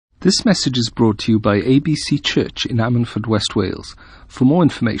This message is brought to you by ABC Church in Ammanford, West Wales. For more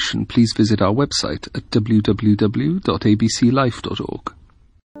information, please visit our website at www.abclife.org.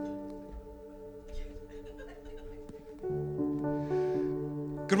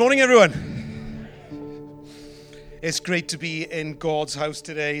 Good morning, everyone. It's great to be in God's house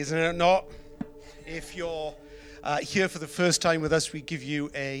today, isn't it not? If you're here for the first time with us, we give you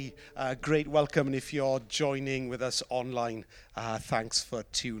a great welcome. And if you're joining with us online, thanks for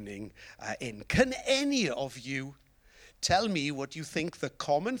tuning in. Can any of you tell me what you think the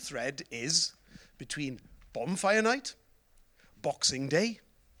common thread is between bonfire night, Boxing Day,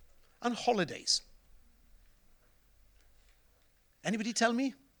 and holidays? Anybody tell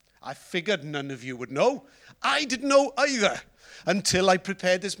me? I figured none of you would know. I didn't know either until I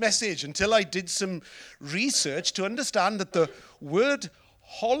prepared this message, until I did some research to understand that the word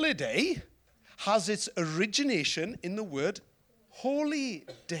holiday has its origination in the word holy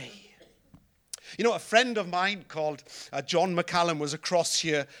day. You know, a friend of mine called John McCallum was across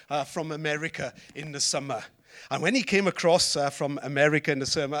here from America in the summer. And when he came across from America in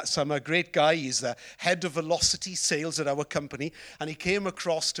the summer, great guy, he's the head of velocity sales at our company, and he came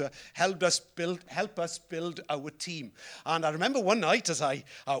across to help us build our team. And I remember one night as I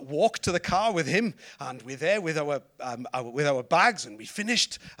walked to the car with him, and we're there with our bags, and we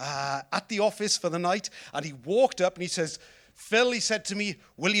finished at the office for the night, and he walked up and he says, "Phil," he said to me,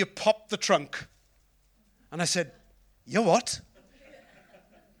 "will you pop the trunk?" And I said, "You what?"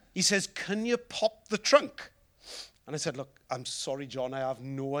 He says, "Can you pop the trunk?" And I said, "Look, I'm sorry, John, I have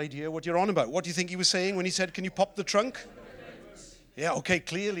no idea what you're on about. What do you think he was saying when he said, 'Can you pop the trunk?'" Yeah, okay,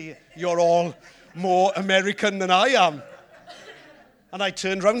 clearly you're all more American than I am. And I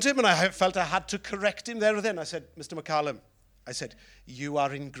turned round to him and I felt I had to correct him there and then. I said, "Mr. McCallum," I said, "you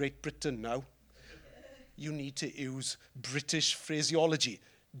are in Great Britain now. You need to use British phraseology.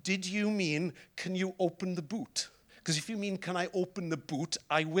 Did you mean, can you open the boot? Because if you mean, can I open the boot,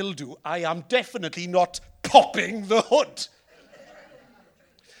 I will do. I am definitely not popping the hood."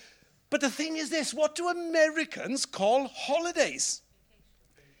 But the thing is this, what do Americans call holidays?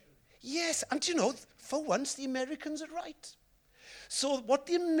 Yes, and you know, for once the Americans are right. So what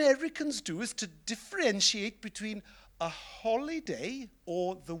the Americans do is to differentiate between a holiday,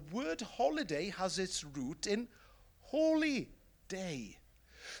 or the word holiday has its root in holy day.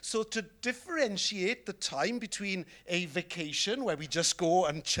 So to differentiate the time between a vacation where we just go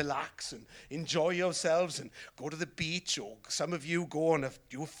and chillax and enjoy ourselves and go to the beach, or some of you go on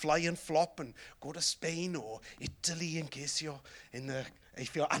do a fly and flop and go to Spain or Italy, in case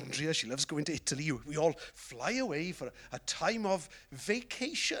if you're Andrea, she loves going to Italy. We all fly away for a time of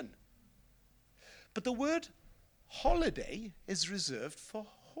vacation. But the word holiday is reserved for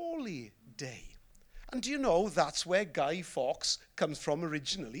holy day. And do you know that's where Guy Fawkes comes from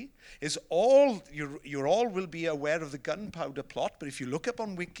originally? You all will be aware of the gunpowder plot, but if you look up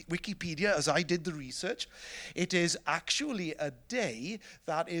on Wikipedia, as I did the research, it is actually a day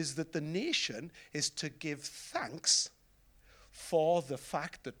that the nation is to give thanks for the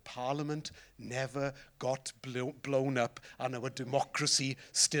fact that Parliament never got blown up and our democracy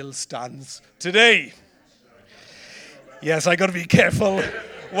still stands today. Yes, I got to be careful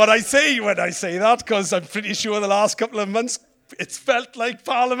what I say when I say that, because I'm pretty sure the last couple of months it's felt like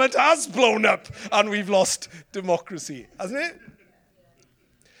Parliament has blown up and we've lost democracy, hasn't it?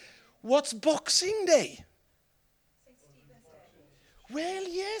 What's Boxing Day? Well,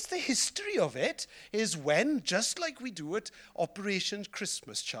 yes, the history of it is when, just like we do at Operation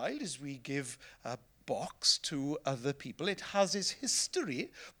Christmas Child, is we give a box to other people. It has its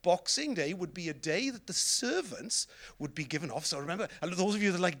history. Boxing Day would be a day that the servants would be given off. So remember, and those of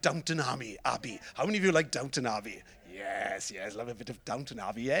you that like Downton Abbey, how many of you like Downton Abbey? Yes, love a bit of Downton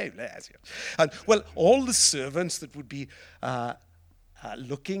Abbey. Yes. And well, all the servants that would be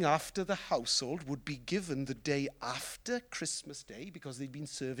looking after the household would be given the day after Christmas Day, because they'd been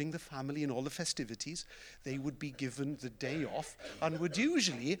serving the family in all the festivities. They would be given the day off and would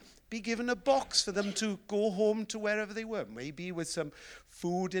usually be given a box for them to go home to wherever they were, maybe with some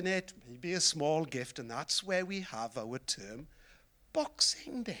food in it, maybe a small gift, and that's where we have our term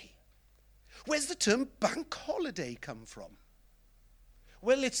Boxing Day. Where's the term bank holiday come from?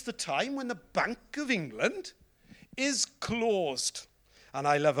 Well, it's the time when the Bank of England is closed. And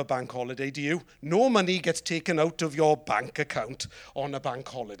I love a bank holiday, do you? No money gets taken out of your bank account on a bank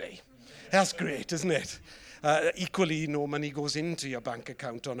holiday. That's great, isn't it? Equally, no money goes into your bank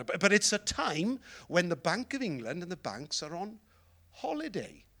account but it's a time when the Bank of England and the banks are on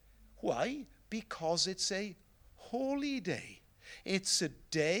holiday. Why? Because it's a holy day. It's a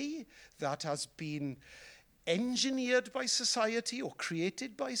day that has been engineered by society or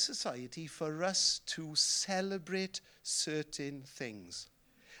created by society for us to celebrate certain things.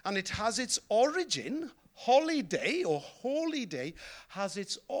 And it has its origin, holiday or holy day, has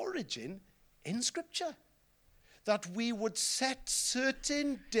its origin in Scripture. That we would set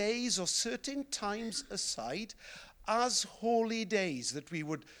certain days or certain times aside as holy days, that we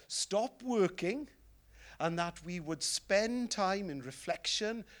would stop working and that we would spend time in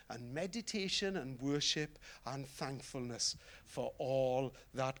reflection and meditation and worship and thankfulness for all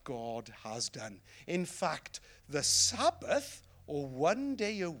that God has done. In fact, the Sabbath, or one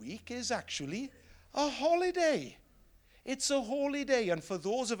day a week, is actually a holiday. It's a holy day. And for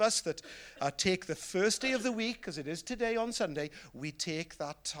those of us that take the first day of the week, as it is today on Sunday, we take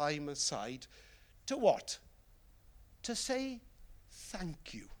that time aside to what? To say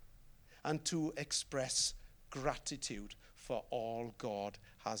thank you and to express gratitude for all God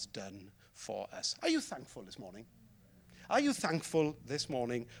has done for us. Are you thankful this morning? Are you thankful this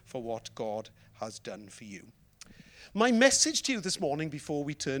morning for what God has done for you? My message to you this morning, before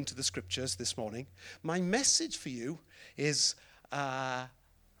we turn to the scriptures this morning, my message for you is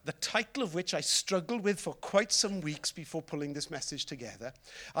the title of which I struggled with for quite some weeks before pulling this message together.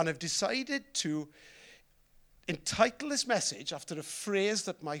 And I've decided to entitle this message after a phrase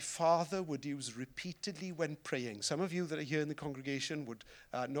that my father would use repeatedly when praying. Some of you that are here in the congregation would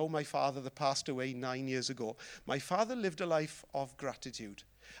know my father that passed away 9 years ago. My father lived a life of gratitude.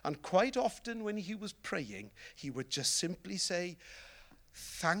 And quite often when he was praying, he would just simply say,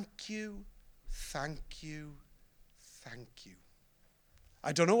 thank you, thank you, thank you.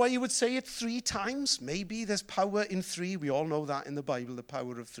 I don't know why you would say it 3 times. Maybe there's power in 3. We all know that in the Bible, the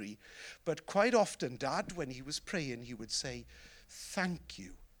power of 3. But quite often, Dad, when he was praying, he would say, thank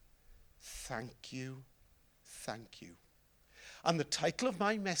you, thank you, thank you. And the title of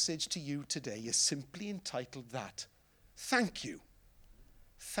my message to you today is simply entitled that. Thank you,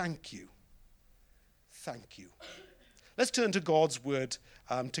 thank you, thank you. Let's turn to God's word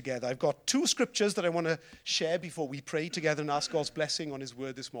together. I've got 2 scriptures that I want to share before we pray together and ask God's blessing on his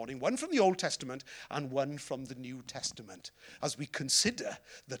word this morning. One from the Old Testament and one from the New Testament, as we consider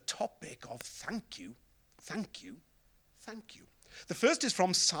the topic of thank you, thank you, thank you. The first is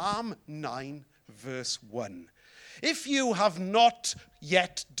from Psalm 9, verse 1. If you have not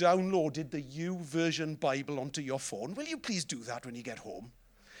yet downloaded the YouVersion Bible onto your phone, will you please do that when you get home?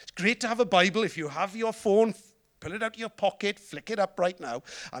 It's great to have a Bible. If you have your phone, pull it out of your pocket, flick it up right now,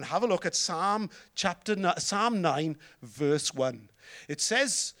 and have a look at Psalm 9, verse 1. It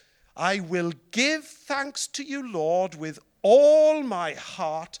says, I will give thanks to you, Lord, with all my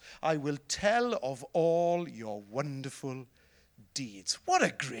heart. I will tell of all your wonderful deeds. What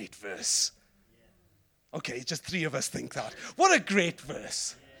a great verse. Okay, just 3 of us think that. What a great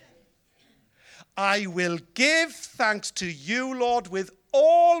verse. I will give thanks to you, Lord, with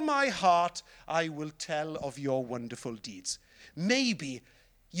all my heart. I will tell of your wonderful deeds. Maybe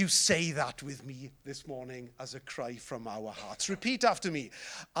you say that with me this morning as a cry from our hearts. Repeat after me.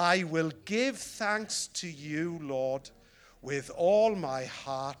 I will give thanks to you, Lord, with all my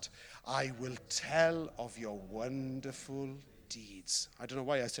heart. I will tell of your wonderful deeds. I don't know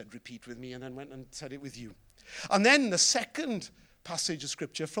why I said repeat with me and then went and said it with you. And then the second passage of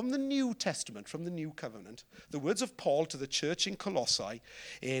scripture from the New Testament, from the New Covenant, the words of Paul to the church in Colossae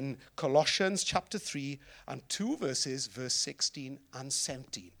in Colossians chapter 3 and 2 verses, verse 16 and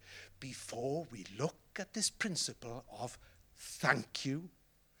 17. Before we look at this principle of thank you,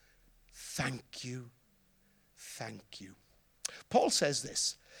 thank you, thank you. Paul says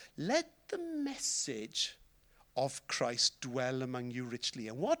this, let the message of Christ dwell among you richly.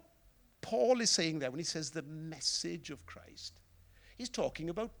 And what Paul is saying there when he says the message of Christ, he's talking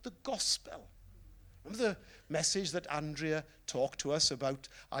about the gospel. Remember the message that Andrea talked to us about?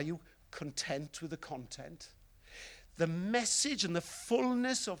 Are you content with the content? The message and the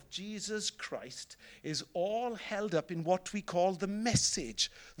fullness of Jesus Christ is all held up in what we call the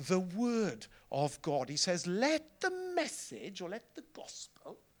message, the word of God. He says, let the message, or let the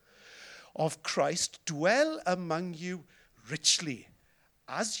gospel of Christ dwell among you richly,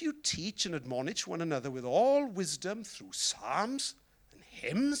 as you teach and admonish one another with all wisdom through psalms and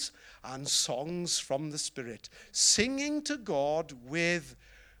hymns and songs from the Spirit, singing to God with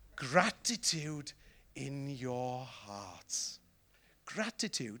gratitude in your hearts.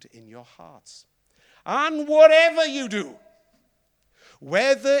 Gratitude in your hearts. And whatever you do,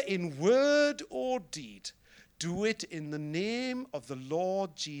 whether in word or deed, do it in the name of the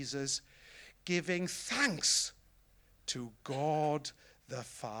Lord Jesus, giving thanks to God the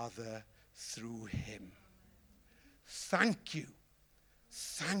Father through him. Thank you,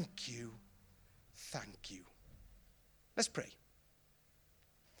 thank you, thank you. Let's pray.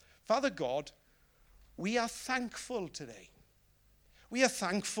 Father God, we are thankful today. We are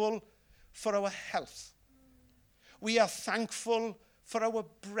thankful for our health. We are thankful for our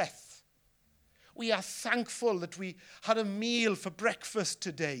breath. We are thankful that we had a meal for breakfast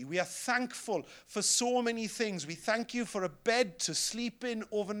today. We are thankful for so many things. We thank you for a bed to sleep in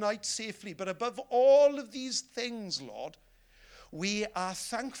overnight safely. But above all of these things, Lord, we are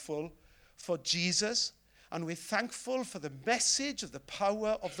thankful for Jesus, and we're thankful for the message of the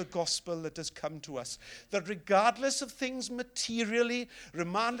power of the gospel that has come to us. That regardless of things materially,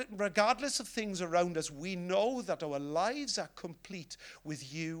 regardless of things around us, we know that our lives are complete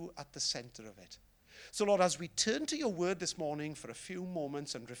with you at the center of it. So, Lord, as we turn to your word this morning for a few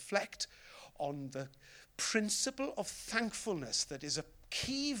moments and reflect on the principle of thankfulness that is a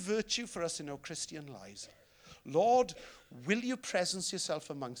key virtue for us in our Christian lives, Lord, will you presence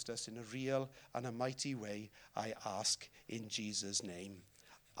yourself amongst us in a real and a mighty way, I ask in Jesus' name.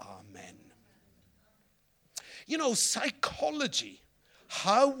 Amen. You know, psychology,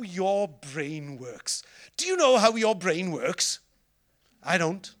 how your brain works. Do you know how your brain works? I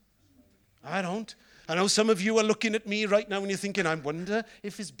don't. I know some of you are looking at me right now and you're thinking, I wonder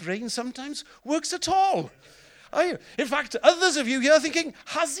if his brain sometimes works at all. In fact, others of you here are thinking,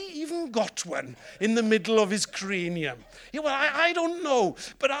 has he even got one in the middle of his cranium? Yeah, well, I don't know,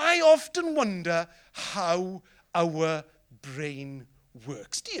 but I often wonder how our brain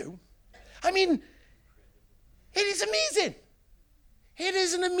works. Do you? I mean, it is amazing. It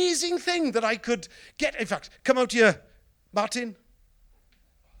is an amazing thing that I could get. In fact, come out here, Martin.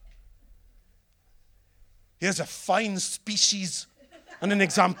 Here's a fine species and an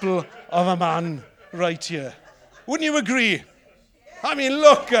example of a man right here. Wouldn't you agree? I mean,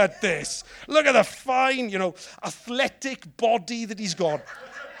 look at this. Look at the fine, athletic body that he's got.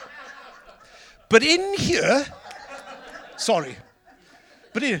 But in here, he's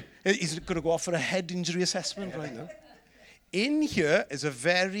going to go off for a head injury assessment right now. In here is a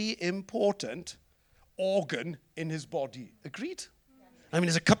very important organ in his body. Agreed? I mean,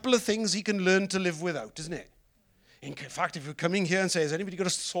 there's a couple of things he can learn to live without, isn't it? In fact, if you're coming here and say, has anybody got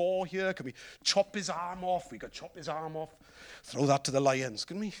a saw here? Can we chop his arm off? We could chop his arm off. Throw that to the lions,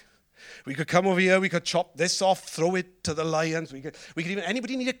 can we? We could come over here, we could chop this off, throw it to the lions. We could even,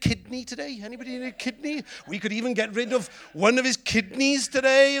 anybody need a kidney today? Anybody need a kidney? We could even get rid of one of his kidneys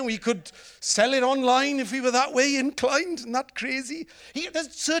today, and we could sell it online if we were that way inclined. Isn't that crazy?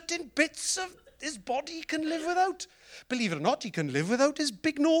 There's certain bits of his body he can live without. Believe it or not, he can live without his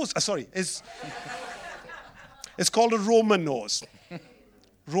big nose. It's called a Roman nose.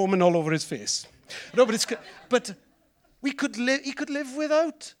 Roman all over his face. No, but he could live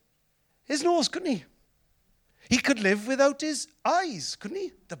without his nose, couldn't he? He could live without his eyes, couldn't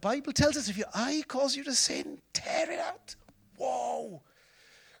he? The Bible tells us if your eye causes you to sin, tear it out. Whoa.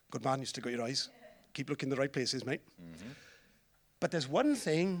 Good man, you still got your eyes. Keep looking in the right places, mate. Mm-hmm. But there's one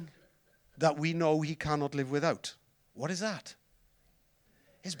thing that we know he cannot live without. What is that?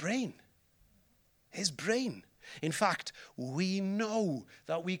 His brain. His brain. In fact, we know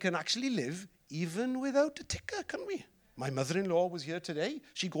that we can actually live even without a ticker, can't we? My mother-in-law was here today.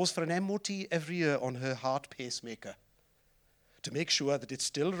 She goes for an MOT every year on her heart pacemaker to make sure that it's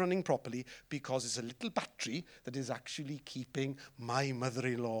still running properly, because it's a little battery that is actually keeping my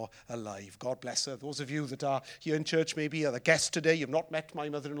mother-in-law alive. God bless her. Those of you that are here in church maybe are the guests today. You've not met my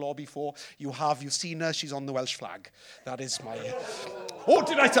mother-in-law before. You've seen her. She's on the Welsh flag. That is my... Oh,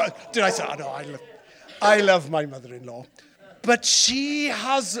 did I say? Oh, no, I love my mother-in-law. But she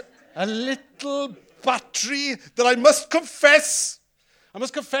has a little battery that I must confess on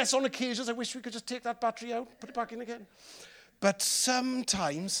occasions, I wish we could just take that battery out, put it back in again. But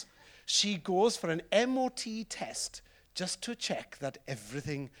sometimes she goes for an MOT test just to check that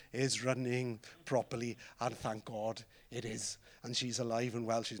everything is running properly, and thank God it is. And she's alive and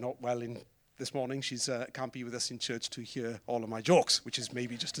well. She's not well this morning. She can't be with us in church to hear all of my jokes, which is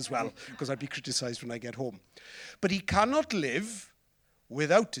maybe just as well, because I'd be criticized when I get home. But he cannot live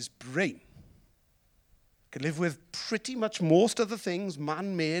without his brain. He can live with pretty much most of the things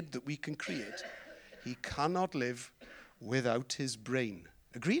man-made that we can create. He cannot live without his brain.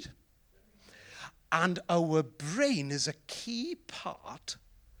 Agreed? And our brain is a key part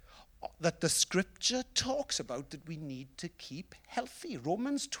that the scripture talks about that we need to keep healthy.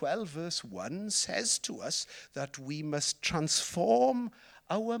 Romans 12 verse 1 says to us that we must transform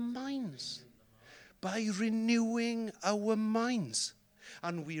our minds by renewing our minds.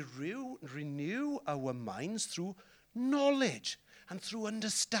 And we renew our minds through knowledge and through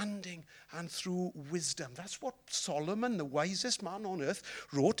understanding and through wisdom. That's what Solomon, the wisest man on earth,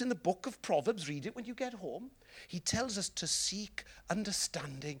 wrote in the book of Proverbs. Read it when you get home. He tells us to seek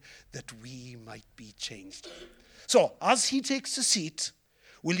understanding that we might be changed. So, as he takes a seat,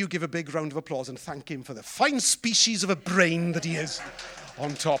 will you give a big round of applause and thank him for the fine species of a brain that he is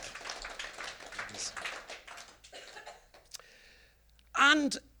on top?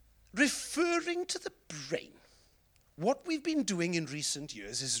 And referring to the brain, what we've been doing in recent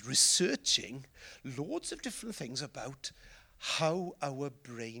years is researching loads of different things about how our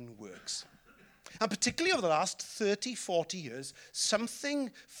brain works. And particularly over the last 30, 40 years, something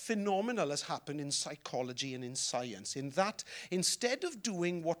phenomenal has happened in psychology and in science, in that instead of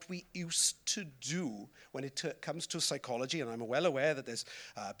doing what we used to do when it comes to psychology, and I'm well aware that there's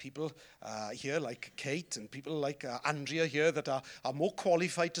people here like Kate and people like Andrea here that are more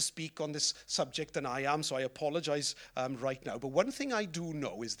qualified to speak on this subject than I am, so I apologize right now. But one thing I do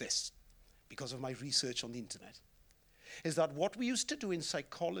know is this, because of my research on the internet, is that what we used to do in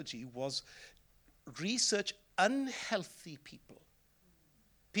psychology was research unhealthy people.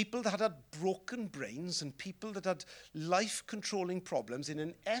 People that had broken brains and people that had life-controlling problems in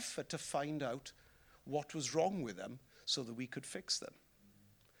an effort to find out what was wrong with them so that we could fix them.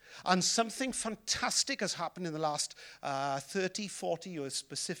 And something fantastic has happened in the last 30, 40 years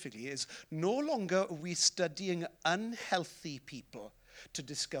specifically, is no longer are we studying unhealthy people to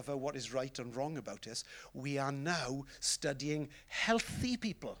discover what is right and wrong about us. We are now studying healthy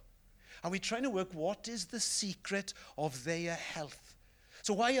people. And we're trying to work what is the secret of their health.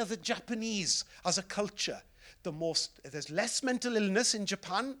 So why are the Japanese, as a culture, there's less mental illness in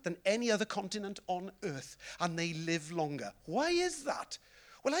Japan than any other continent on earth, and they live longer? Why is that?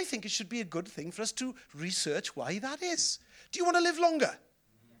 Well, I think it should be a good thing for us to research why that is. Do you want to live longer?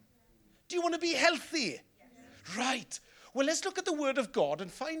 Do you want to be healthy? Right. Well, let's look at the Word of God and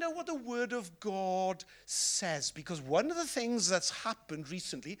find out what the Word of God says. Because one of the things that's happened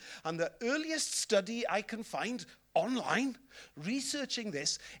recently, and the earliest study I can find online, researching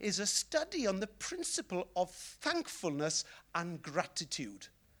this, is a study on the principle of thankfulness and gratitude.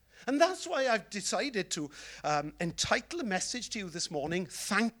 And that's why I've decided to entitle a message to you this morning,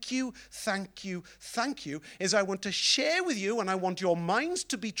 Thank You, Thank You, Thank You, is I want to share with you, and I want your minds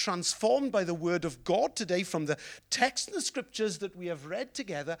to be transformed by the Word of God today from the text and the scriptures that we have read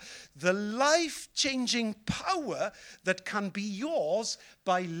together, the life-changing power that can be yours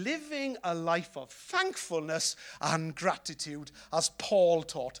by living a life of thankfulness and gratitude, as Paul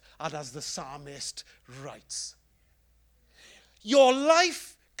taught and as the psalmist writes. Your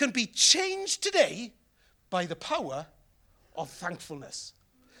life can be changed today by the power of thankfulness.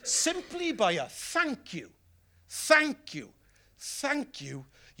 Simply by a thank you, thank you, thank you,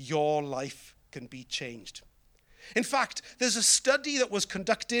 your life can be changed. In fact, there's a study that was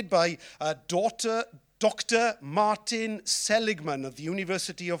conducted by Dr. Martin Seligman of the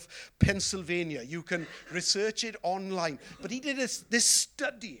University of Pennsylvania. You can research it online. But he did this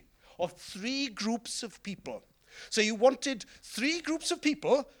study of 3 groups of people. So you wanted 3 groups of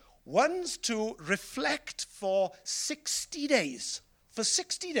people, ones to reflect for 60 days. For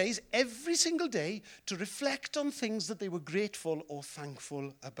 60 days, every single day, to reflect on things that they were grateful or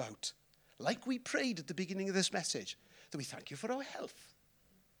thankful about. Like we prayed at the beginning of this message, that we thank you for our health.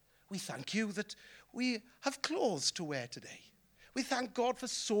 We thank you that we have clothes to wear today. We thank God for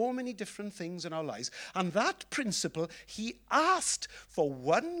so many different things in our lives. And that principle, he asked for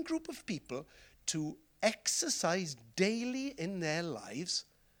one group of people to exercise daily in their lives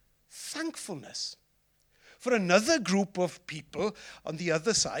thankfulness. For another group of people on the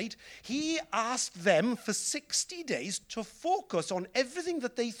other side, he asked them for 60 days to focus on everything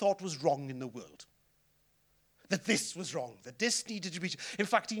that they thought was wrong in the world. That this was wrong, that this needed to be... In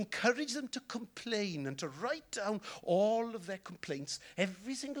fact, he encouraged them to complain and to write down all of their complaints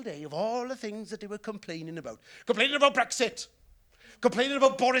every single day of all the things that they were complaining about. Complaining about Brexit. Complaining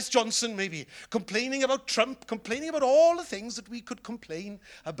about Boris Johnson, maybe. Complaining about Trump. Complaining about all the things that we could complain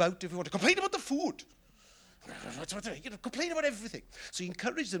about if we want to. Complain about the food. Complain about everything. So he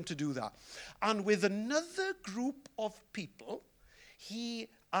encouraged them to do that. And with another group of people, he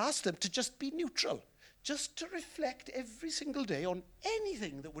asked them to just be neutral. Just to reflect every single day on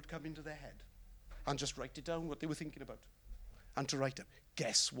anything that would come into their head. And just write it down, what they were thinking about. And to write it.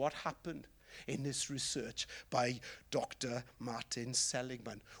 Guess what happened in this research by Dr. Martin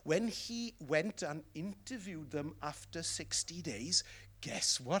Seligman? When he went and interviewed them after 60 days,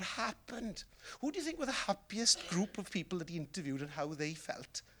 guess what happened? Who do you think were the happiest group of people that he interviewed and how they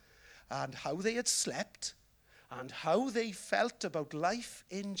felt? And how they had slept? And how they felt about life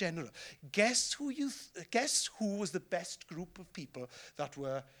in general. Guess who was the best group of people that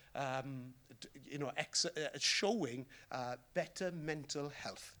were showing better mental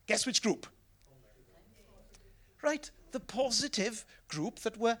health? Guess which group? Right? The positive group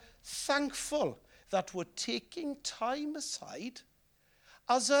that were thankful, that were taking time aside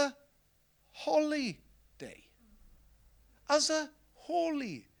as a holy day. As a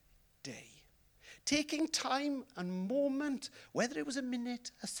holy day. Taking time and moment, whether it was a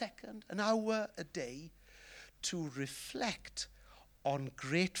minute, a second, an hour, a day, to reflect on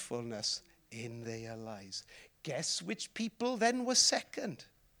gratefulness in their lives. Guess which people then were second?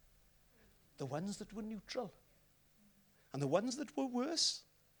 The ones that were neutral. And the ones that were worse?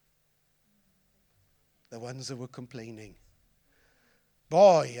 The ones that were complaining.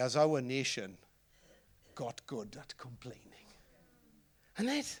 Boy, has our nation got good at complaining. Isn't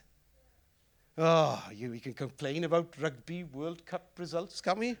it? Oh, we can complain about Rugby World Cup results,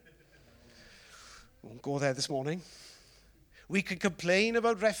 can't we? Won't go there this morning. We can complain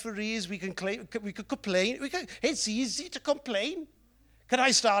about referees. We could complain. It's easy to complain. Can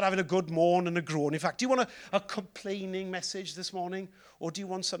I start having a good moan and a groan? In fact, do you want a complaining message this morning? Or do you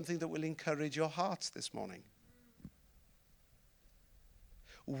want something that will encourage your hearts this morning?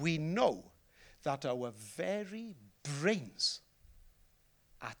 We know that our very brains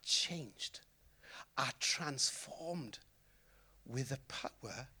are changed, are transformed with the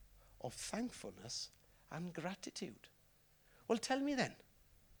power of thankfulness and gratitude. Well, tell me then,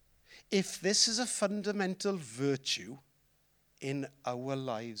 if this is a fundamental virtue in our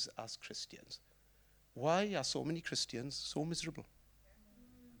lives as Christians, why are so many Christians so miserable?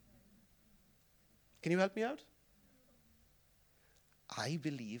 Can you help me out? I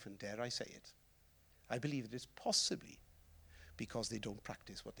believe, and dare I say it, I believe it is possibly because they don't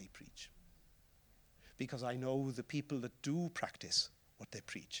practice what they preach. Because I know the people that do practice what they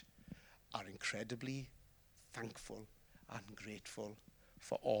preach are incredibly thankful and grateful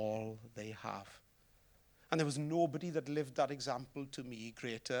for all they have. And there was nobody that lived that example to me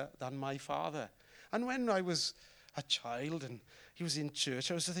greater than my father. And when I was a child and he was in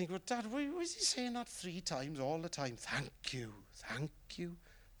church, I was thinking, well, Dad, why was he saying that 3 times all the time? Thank you, thank you,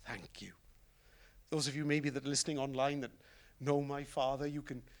 thank you. Those of you maybe that are listening online that know my father, you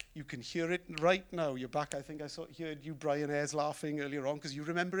can hear it right now. You're back. I think I heard you, Brian Ayres, laughing earlier on because you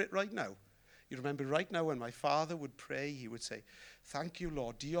remember it right now. You remember right now when my father would pray, he would say, thank you,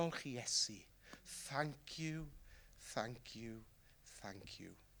 Lord. Diolch Iesu. Thank you, thank you, thank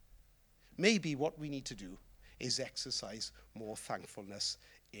you. Maybe what we need to do is exercise more thankfulness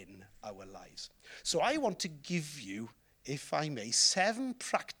in our lives. So I want to give you, if I may, 7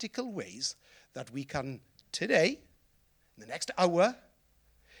 practical ways that we can today, in the next hour,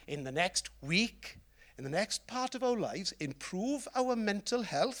 in the next week, in the next part of our lives, improve our mental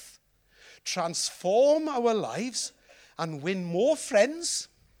health, transform our lives, and win more friends,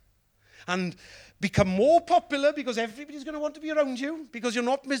 and become more popular because everybody's going to want to be around you because you're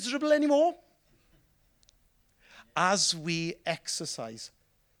not miserable anymore. As we exercise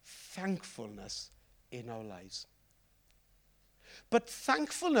thankfulness in our lives. But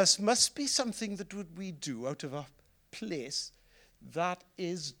thankfulness must be something that we do out of a place that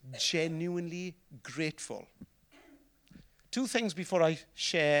is genuinely grateful. 2 things before I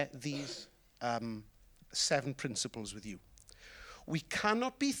share these 7 principles with you. We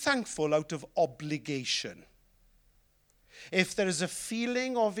cannot be thankful out of obligation. If there is a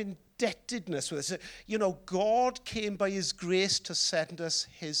feeling of indebtedness with us, God came by his grace to send us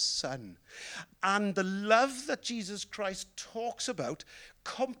his son. And the love that Jesus Christ talks about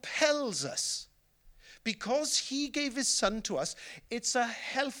compels us. Because he gave his son to us, it's a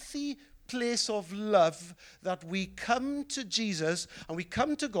healthy place of love that we come to Jesus and we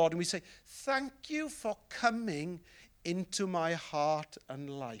come to God and we say, thank you for coming into my heart and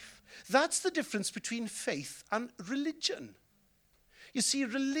life. That's the difference between faith and religion. You see,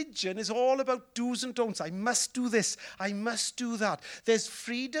 religion is all about do's and don'ts. I must do this. I must do that. There's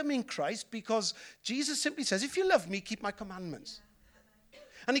freedom in Christ because Jesus simply says, if you love me, keep my commandments.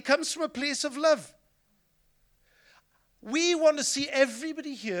 And he comes from a place of love. We want to see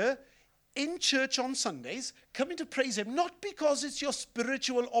everybody here in church on Sundays coming to praise him, not because it's your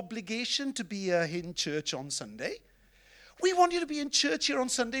spiritual obligation to be in church on Sunday. We want you to be in church here on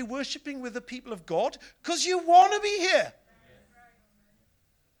Sunday worshiping with the people of God because you want to be here.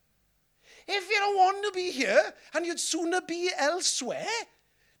 If you don't want to be here and you'd sooner be elsewhere,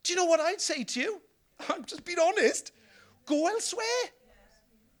 do you know what I'd say to you? I'm just being honest. Go elsewhere.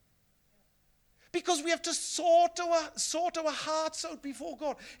 Because we have to sort our hearts out before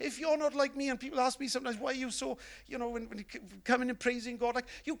God. If you're not like me, and people ask me sometimes, why are you so, when you come in and praising God, like,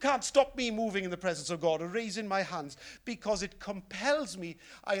 you can't stop me moving in the presence of God or raising my hands because it compels me.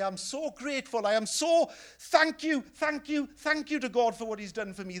 I am so grateful. I am so thank you to God for what he's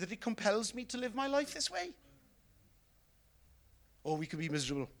done for me that it compels me to live my life this way. Or we can be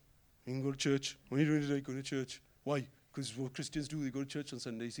miserable. You can go to church. What are you doing today? Go to church. Why? Because what Christians do, they go to church on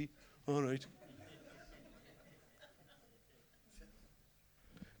Sunday, see? All right.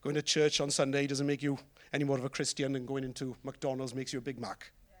 Going to church on Sunday doesn't make you any more of a Christian than going into McDonald's makes you a Big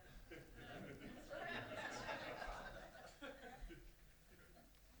Mac.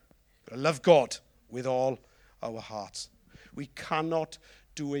 But I love God with all our hearts. We cannot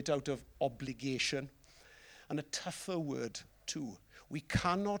do it out of obligation. And a tougher word too. We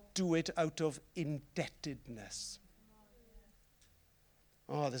cannot do it out of indebtedness.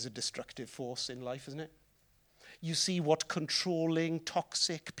 Oh, there's a destructive force in life, isn't it? You see what controlling,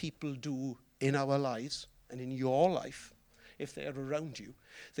 toxic people do in our lives and in your life, if they're around you.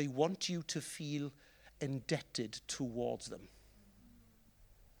 They want you to feel indebted towards them.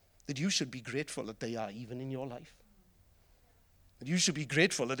 That you should be grateful that they are even in your life. That you should be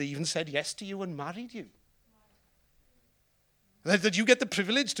grateful that they even said yes to you and married you. That you get the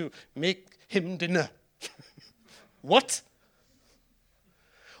privilege to make him dinner. What?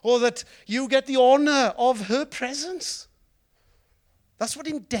 Or that you get the honor of her presence. That's what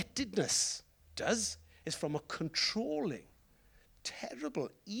indebtedness does, is from a controlling, terrible,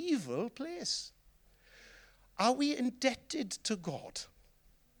 evil place. Are we indebted to God?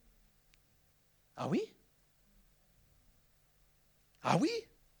 Are we? Are we?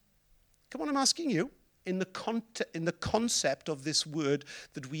 Come on, I'm asking you. In the concept of this word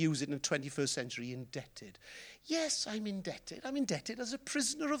that we use in the 21st century, indebted. Yes, I'm indebted. I'm indebted as a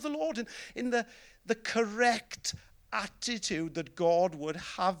prisoner of the Lord. And in the correct attitude that God would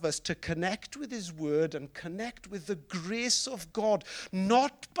have us to connect with his word and connect with the grace of God,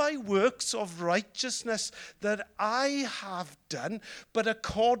 not by works of righteousness that I have done, but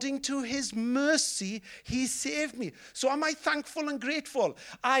according to his mercy, he saved me. So am I thankful and grateful?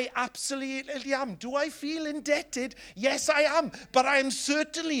 I absolutely am. Do I feel indebted? Yes, I am. But I am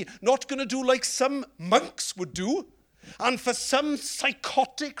certainly not going to do like some monks would do, and for some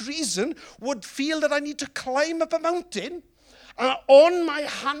psychotic reason would feel that I need to climb up a mountain on my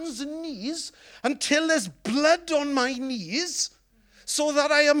hands and knees until there's blood on my knees so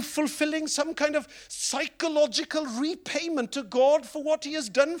that I am fulfilling some kind of psychological repayment to God for what he has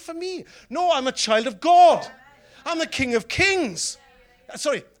done for me. No, I'm a child of God. I'm the King of Kings.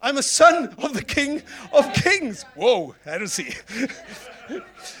 Sorry, I'm a son of the King of Kings. Whoa, heresy.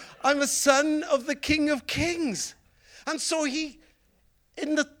 I'm a son of the King of Kings. And so he,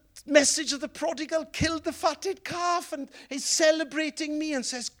 in the message of the prodigal, killed the fatted calf and is celebrating me and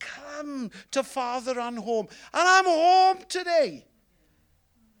says, come to father and home. And I'm home today.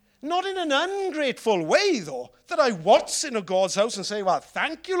 Not in an ungrateful way, though, that I waltz in a God's house and say, well,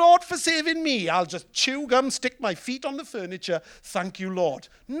 thank you, Lord, for saving me. I'll just chew gum, stick my feet on the furniture. Thank you, Lord.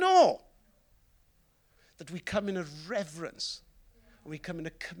 No. That we come in a reverence. We come in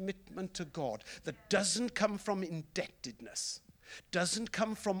a commitment to God that doesn't come from indebtedness, doesn't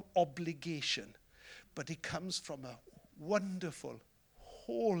come from obligation, but it comes from a wonderful,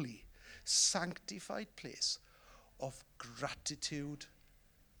 holy, sanctified place of gratitude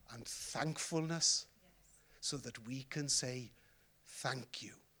and thankfulness, so that we can say, thank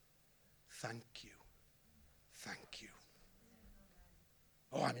you, thank you, thank you.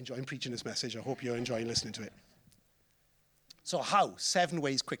 Oh, I'm enjoying preaching this message. I hope you're enjoying listening to it. So how? 7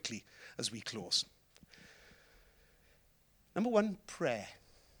 ways quickly as we close. Number 1, prayer.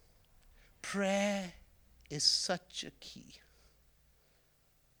 Prayer is such a key.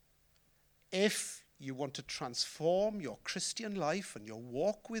 If you want to transform your Christian life and your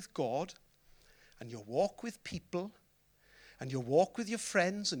walk with God and your walk with people and your walk with your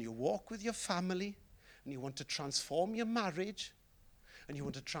friends and your walk with your family, and you want to transform your marriage and you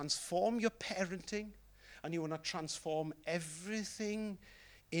want to transform your parenting, and you want to transform everything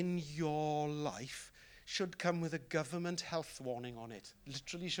in your life, should come with a government health warning on it.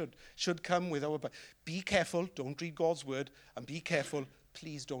 Literally should come with our, be careful, don't read God's word, and be careful,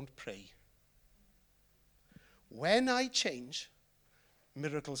 please don't pray. When I change,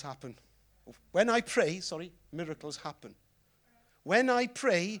 miracles happen. When I pray, miracles happen. When I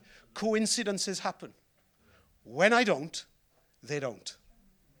pray, coincidences happen. When I don't, they don't.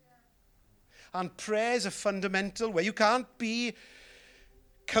 And prayer is a fundamental way. You can't be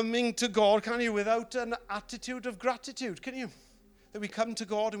coming to God, can you, without an attitude of gratitude, can you? That we come to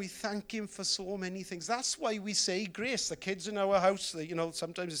God and we thank him for so many things. That's why we say grace. The kids in our house,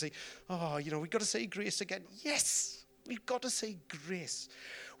 sometimes they say, we've got to say grace again. Yes, we've got to say grace.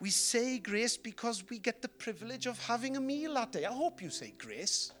 We say grace because we get the privilege of having a meal that day. I hope you say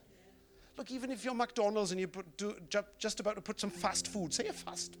grace. Look, even if you're McDonald's and you're just about to put some fast food, say a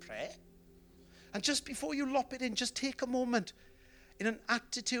fast prayer. And just before you lop it in, just take a moment in an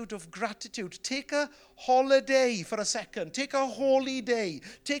attitude of gratitude. Take a holiday for a second. Take a holy day.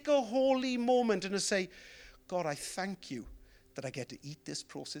 Take a holy moment and say, God, I thank you that I get to eat this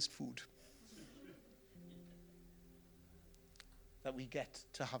processed food. That we get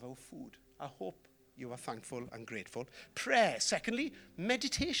to have our food. I hope you are thankful and grateful. Prayer. Secondly,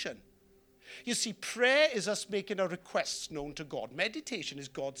 meditation. You see, prayer is us making our requests known to God. Meditation is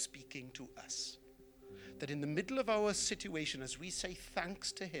God speaking to us. That in the middle of our situation, as we say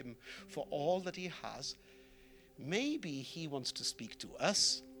thanks to him for all that he has, maybe he wants to speak to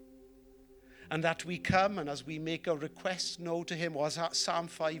us. And that we come, and as we make our requests known to him, or as Psalm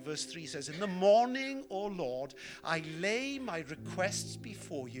 5 verse 3 says, in the morning, O Lord, I lay my requests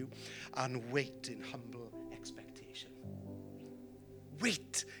before you and wait in humble expectation.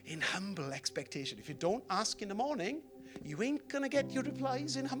 Wait in humble expectation. If you don't ask in the morning, you ain't going to get your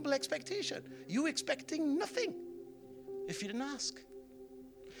replies in humble expectation. You expecting nothing if you didn't ask.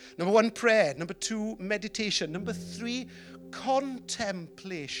 Number 1, prayer. Number 2, meditation. Number 3,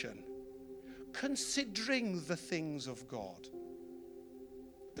 contemplation. Considering the things of God.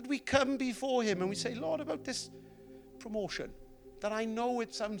 That we come before him and we say, Lord, about this promotion, that I know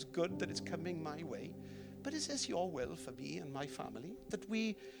it sounds good that it's coming my way, but is this your will for me and my family? That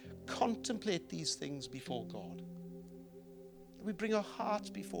we contemplate these things before God. That we bring our hearts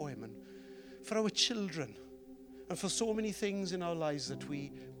before him, and for our children, and for so many things in our lives, that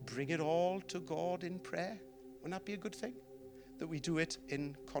we bring it all to God in prayer. Wouldn't that be a good thing? That we do it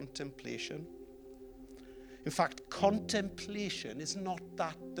in contemplation. In fact, contemplation is not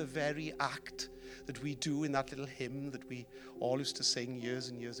that the very act that we do in that little hymn that we all used to sing years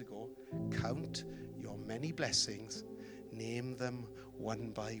and years ago. Count your many blessings, name them one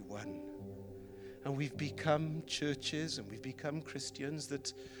by one. And we've become churches and we've become Christians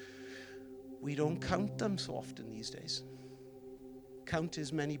that we don't count them so often these days. Count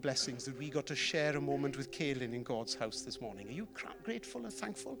his many blessings that we got to share a moment with Kaylin in God's house this morning. Are you grateful and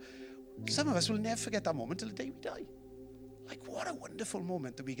thankful? Some of us will never forget that moment till the day we die. Like, what a wonderful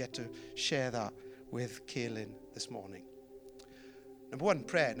moment that we get to share that with Kaylin this morning. Number 1,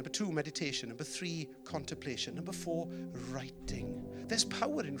 prayer. Number 2, meditation. Number 3, contemplation. Number 4, writing. There's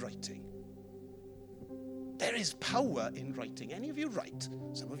power in writing. There is power in writing. Any of you write?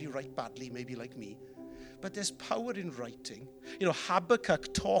 Some of you write badly, maybe like me. But there's power in writing. You know,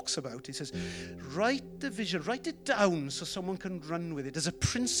 Habakkuk talks about, he says, write the vision, write it down so someone can run with it. There's a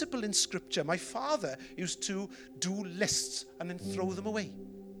principle in Scripture. My father used to do lists and then throw them away.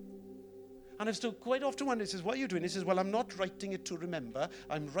 And I've still quite often wondered, he says, what are you doing? He says, well, I'm not writing it to remember.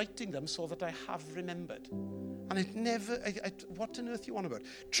 I'm writing them so that I have remembered. And it never, what on earth are you on about?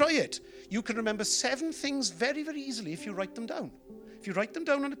 Try it. You can remember 7 things very, very easily if you write them down. If you write them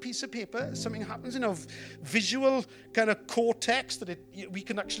down on a piece of paper, something happens in our visual kind of cortex that we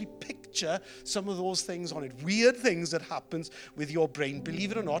can actually picture some of those things on it. Weird things that happens with your brain. Believe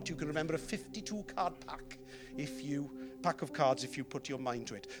it or not, you can remember a 52-card pack of cards if you put your mind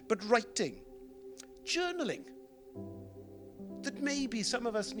to it. But writing, journaling, that maybe some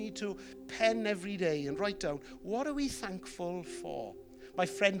of us need to pen every day and write down, what are we thankful for? My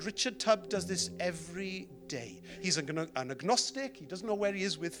friend Richard Tubb does this every day. He's an agnostic. He doesn't know where he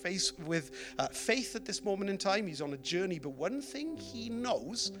is with faith at this moment in time. He's on a journey. But one thing he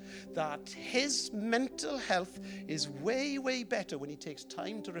knows, that his mental health is way, way better when he takes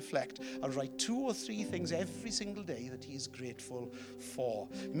time to reflect and write 2 or 3 things every single day that he's grateful for.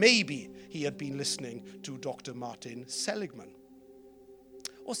 Maybe he had been listening to Dr. Martin Seligman.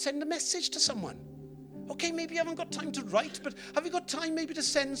 Or send a message to someone. Okay, maybe you haven't got time to write, but have you got time maybe to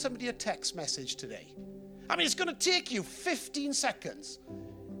send somebody a text message today? I mean, it's going to take you 15 seconds.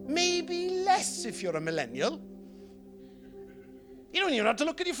 Maybe less if you're a millennial. You don't even have to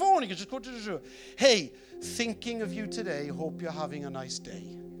look at your phone. You can just go to the hey, thinking of you today, hope you're having a nice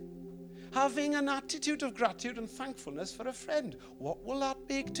day. Having an attitude of gratitude and thankfulness for a friend. What will that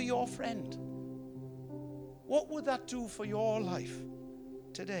make to your friend? What would that do for your life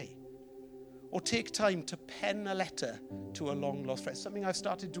today? Or take time to pen a letter to a long-lost friend. Something I've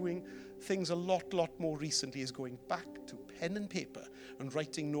started doing things a lot more recently is going back to pen and paper and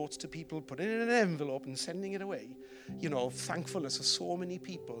writing notes to people, putting it in an envelope and sending it away. You know, thankfulness for so many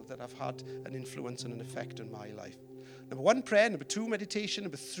people that have had an influence and an effect in my life. Number 1, prayer. Number 2, meditation.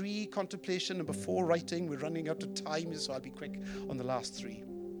 Number 3, contemplation. Number 4, writing. We're running out of time, so I'll be quick on the last 3.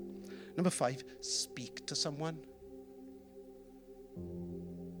 Number 5, speak to someone.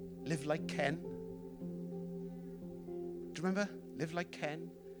 Live like Ken. Do you remember? Live like Ken.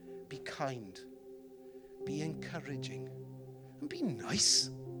 Be kind. Be encouraging. And be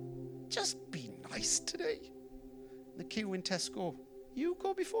nice. Just be nice today. The queue in Tesco, You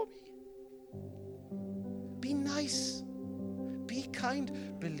go before me. Be nice. Be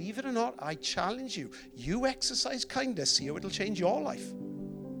kind. Believe it or not, I challenge you. You exercise kindness, see how it'll change your life.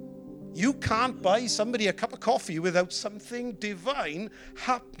 You can't buy somebody a cup of coffee without something divine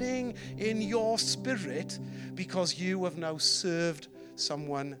happening in your spirit because you have now served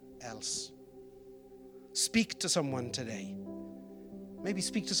someone else. Speak to someone today. Maybe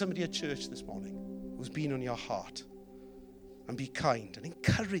speak to somebody at church this morning who's been on your heart. And be kind and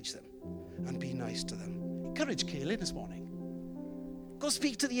encourage them and be nice to them. Encourage Kaylee this morning. Go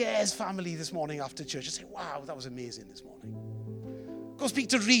speak to the Ayres family this morning after church and say, wow, that was amazing this morning. Go speak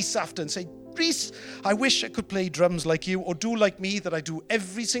to Reese after and say, Reese, I wish I could play drums like you or do like me that I do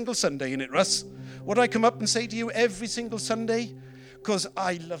every single Sunday in it, Russ. Would I come up and say to you every single Sunday? Because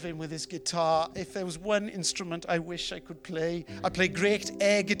I love him with his guitar. If there was one instrument I wish I could play, I play great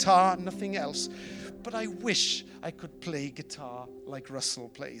air guitar, nothing else. But I wish I could play guitar like Russell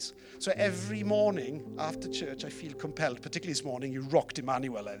plays. So every morning after church, I feel compelled, particularly this morning, you rocked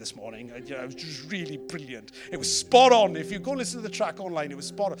Emmanuel there this morning. It was just really brilliant. It was spot on. If you go listen to the track online, it was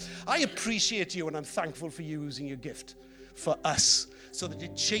spot on. I appreciate you and I'm thankful for you using your gift for us so that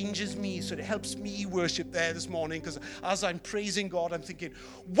it changes me, so that it helps me worship there this morning. Because as I'm praising God, I'm thinking,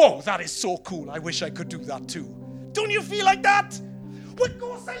 whoa, that is so cool. I wish I could do that too. Don't you feel like that? Well,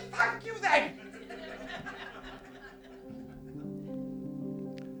 go say thank you then.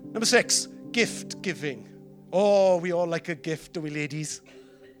 Number 6, gift giving. Oh, we all like a gift, don't we, ladies?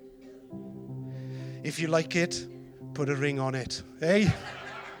 If you like it, put a ring on it. Hey?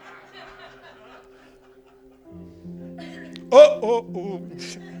 Oh.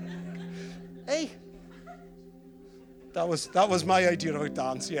 Hey? That was my idea of a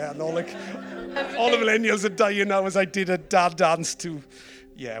dance, yeah. And all the millennials are dying now as I did a dad dance too.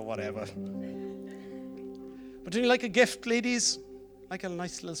 Yeah, whatever. But do you like a gift, ladies? Like a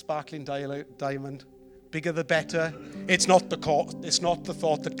nice little sparkling diamond. Bigger the better. It's not the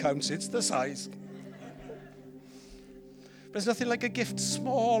thought that counts, it's the size. But there's nothing like a gift.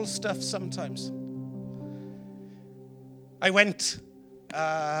 Small stuff sometimes. I went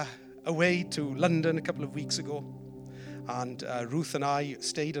away to London a couple of weeks ago. And Ruth and I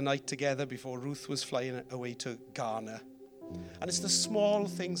stayed a night together before Ruth was flying away to Ghana. And it's the small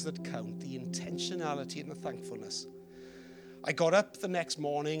things that count. The intentionality and the thankfulness. I got up the next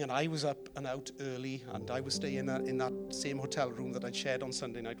morning and I was up and out early and I was staying in that same hotel room that I'd shared on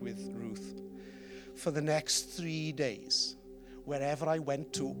Sunday night with Ruth. For the next 3 days, wherever I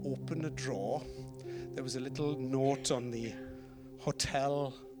went to open a drawer, there was a little note on the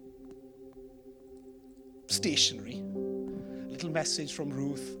hotel stationery, a little message from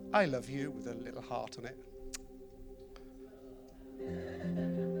Ruth, I love you, with a little heart on it.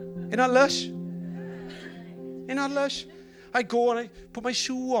 Isn't that lush? Isn't that lush? I go and I put my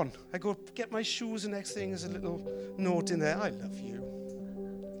shoe on. I go get my shoes, and next thing is a little note in there. I love you.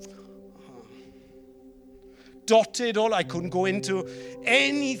 Dotted all. I couldn't go into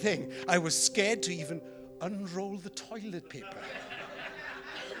anything. I was scared to even unroll the toilet paper.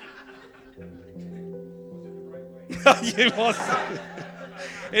 It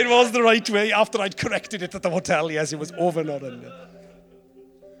was the right way. After I'd corrected it at the hotel, yes, it was over, not under.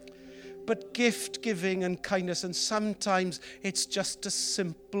 But gift giving and kindness, and sometimes it's just a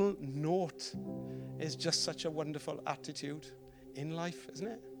simple note, is just such a wonderful attitude in life, isn't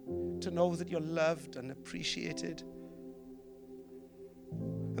it? To know that you're loved and appreciated.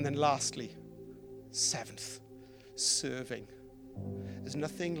 And then lastly, 7th, serving. There's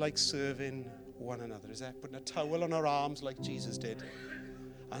nothing like serving one another, is there? Putting a towel on our arms like Jesus did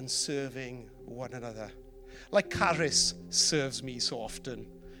and serving one another. Like Caris serves me so often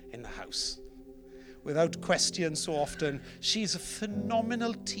in the house. Without question, so often, she's a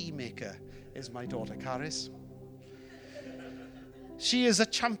phenomenal tea maker, is my daughter Caris. She is a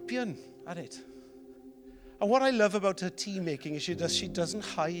champion at it. And what I love about her tea making is she doesn't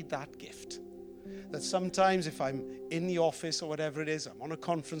hide that gift. That sometimes if I'm in the office or whatever it is, I'm on a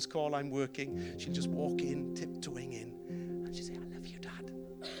conference call, I'm working, she'll just walk in, tiptoeing in, and she'll say, I love you, Dad.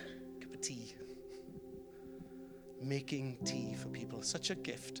 Cup of tea. Making tea for people, such a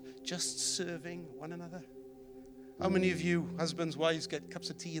gift. Just serving one another. How many of you, husbands, wives, get cups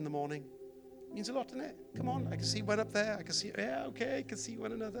of tea in the morning? It means a lot, doesn't it? Come on, I can see one up there. I can see, yeah, okay, I can see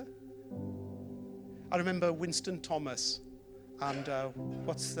one another. I remember Winston Thomas. And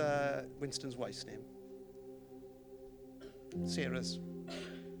what's Winston's wife's name? Sarah's.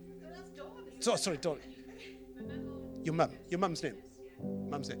 Sorry, Dawn. Your mum's name.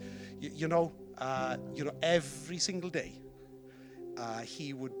 Mum's name. You know, every single day,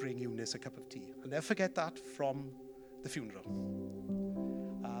 he would bring Eunice a cup of tea. I'll never forget that from the funeral.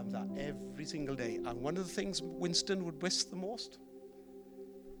 every single day. And one of the things Winston would miss the most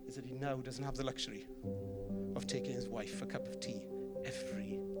is that he now doesn't have the luxury of taking his wife a cup of tea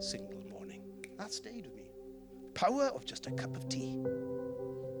every single morning. That stayed with me. Power of just a cup of tea.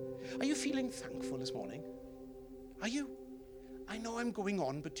 Are you feeling thankful this morning? Are you? I know I'm going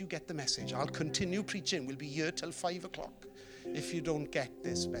on, but you get the message. I'll continue preaching. We'll be here till 5 o'clock if you don't get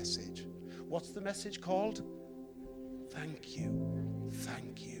this message. What's the message called? Thank you,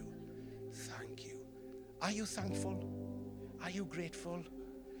 thank you, thank you. Are you thankful? Are you grateful?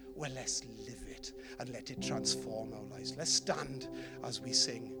 Well, let's live it and let it transform our lives. Let's stand as we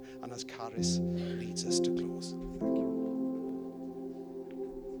sing and as Caris leads us to close.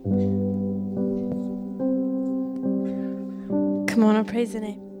 Thank you. Come on, I'll praise the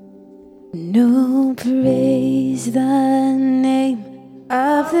name. No, praise the name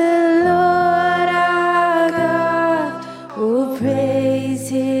of the Lord our God. Oh, praise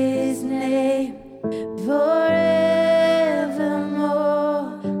his name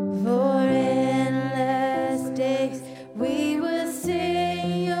forevermore. For endless days we will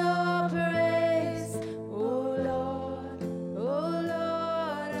sing your praise. Oh Lord our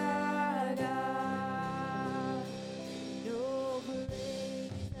God. No,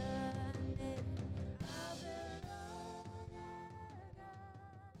 praise the name of the Lord our God.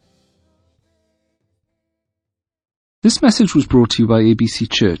 This message was brought to you by ABC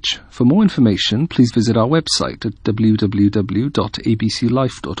Church. For more information, please visit our website at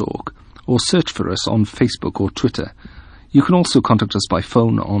www.abclife.org or search for us on Facebook or Twitter. You can also contact us by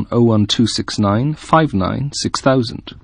phone on 01269 59 6000.